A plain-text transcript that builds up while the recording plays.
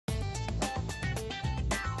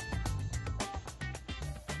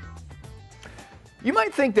You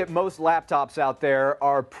might think that most laptops out there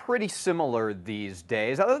are pretty similar these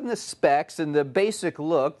days. Other than the specs and the basic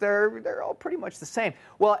look, they're all pretty much the same.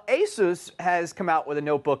 Well, ASUS has come out with a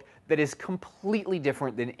notebook that is completely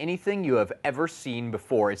different than anything you have ever seen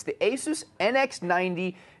before. It's the ASUS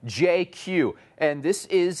NX90JQ, and this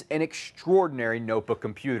is an extraordinary notebook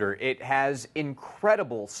computer. It has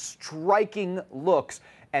incredible, striking looks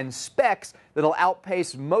and specs that'll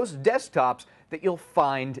outpace most desktops that you'll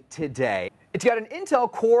find today. It's got an Intel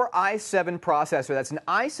Core i7 processor. That's an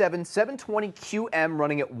i7 720QM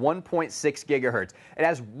running at 1.6 gigahertz. It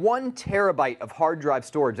has 1 terabyte of hard drive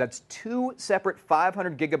storage. That's 2 separate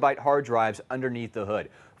 500 gigabyte hard drives underneath the hood.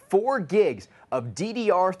 4 gigs of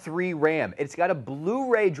DDR3 RAM. It's got a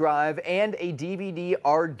Blu-ray drive and a DVD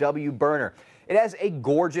RW burner. It has a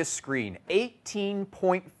gorgeous screen,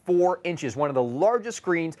 18.4 inches, one of the largest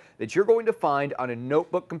screens that you're going to find on a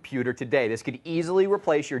notebook computer today. This could easily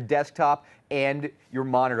replace your desktop and your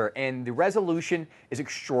monitor, and the resolution is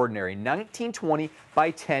extraordinary, 1920 by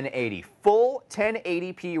 1080, full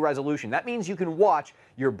 1080p resolution. That means you can watch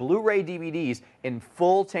your Blu-ray DVDs in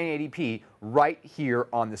full 1080p right here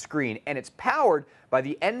on the screen, and it's powered by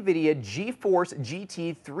the NVIDIA GeForce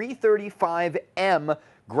GT 335M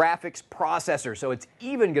graphics processor, so it's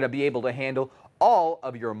even going to be able to handle all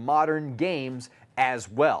of your modern games as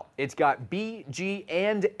well. It's got B, G,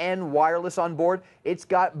 and N wireless on board. It's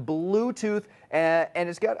got Bluetooth, and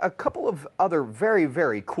it's got a couple of other very,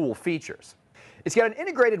 very cool features. It's got an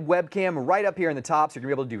integrated webcam right up here in the top, so you're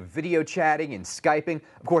going to be able to do video chatting and Skyping.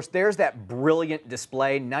 Of course, there's that brilliant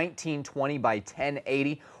display, 1920 by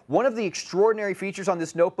 1080. One of the extraordinary features on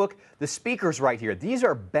this notebook, the speakers right here. These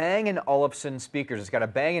are Bang & Olufsen speakers. It's got a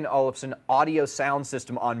Bang & Olufsen audio sound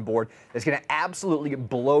system on board that's going to absolutely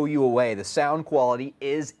blow you away. The sound quality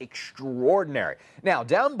is extraordinary. Now,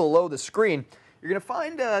 down below the screen, you're going to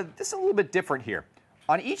find this a little bit different here.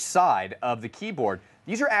 On each side of the keyboard,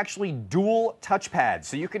 these are actually dual touchpads,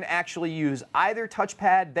 so you can actually use either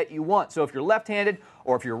touchpad that you want. So if you're left-handed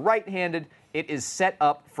or if you're right-handed, it is set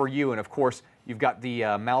up for you. And of course, you've got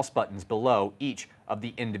the mouse buttons below each of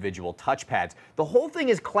the individual touchpads. The whole thing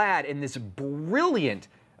is clad in this brilliant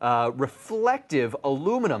reflective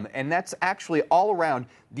aluminum, and that's actually all around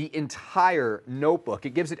the entire notebook.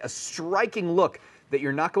 It gives it a striking look that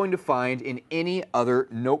you're not going to find in any other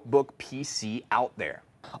notebook PC out there.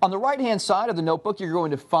 On the right-hand side of the notebook, you're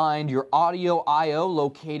going to find your audio I/O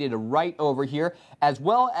located right over here, as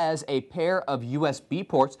well as a pair of USB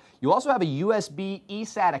ports. You also have a USB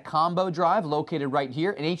eSATA combo drive located right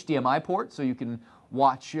here, an HDMI port, so you can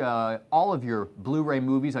watch all of your Blu-ray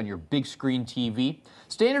movies on your big screen TV,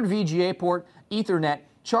 standard VGA port, Ethernet,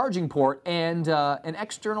 charging port, and an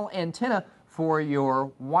external antenna for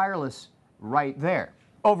your wireless right there.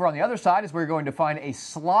 Over on the other side is where you're going to find a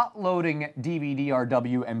slot-loading DVD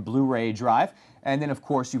RW and Blu-ray drive. And then, of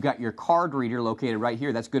course, you've got your card reader located right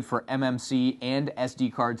here. That's good for MMC and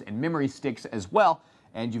SD cards and memory sticks as well.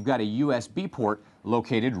 And you've got a USB port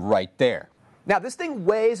located right there. Now, this thing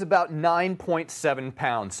weighs about 9.7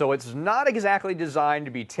 pounds, so it's not exactly designed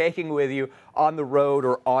to be taken with you on the road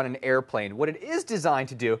or on an airplane. What it is designed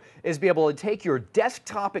to do is be able to take your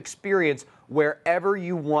desktop experience wherever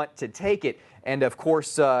you want to take it, and of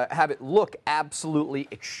course have it look absolutely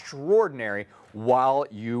extraordinary while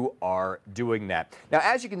you are doing that. Now,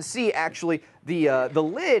 as you can see, actually, the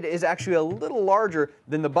lid is actually a little larger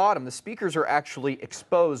than the bottom. The speakers are actually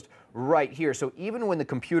exposed right here, so even when the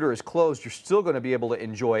computer is closed, you're still going to be able to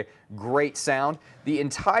enjoy great sound. The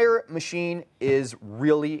entire machine is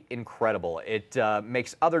really incredible. It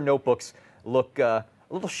makes other notebooks look a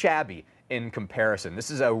little shabby in comparison. This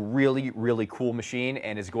is a really, really cool machine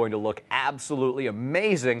and is going to look absolutely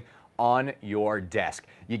amazing on your desk.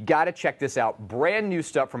 You got to check this out. Brand new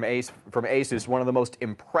stuff from ASUS. One of the most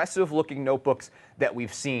impressive looking notebooks that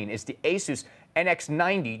we've seen is the ASUS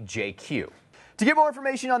NX90JQ. To get more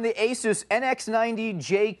information on the ASUS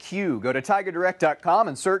NX90JQ, go to tigerdirect.com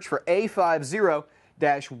and search for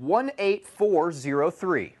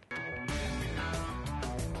A50-18403.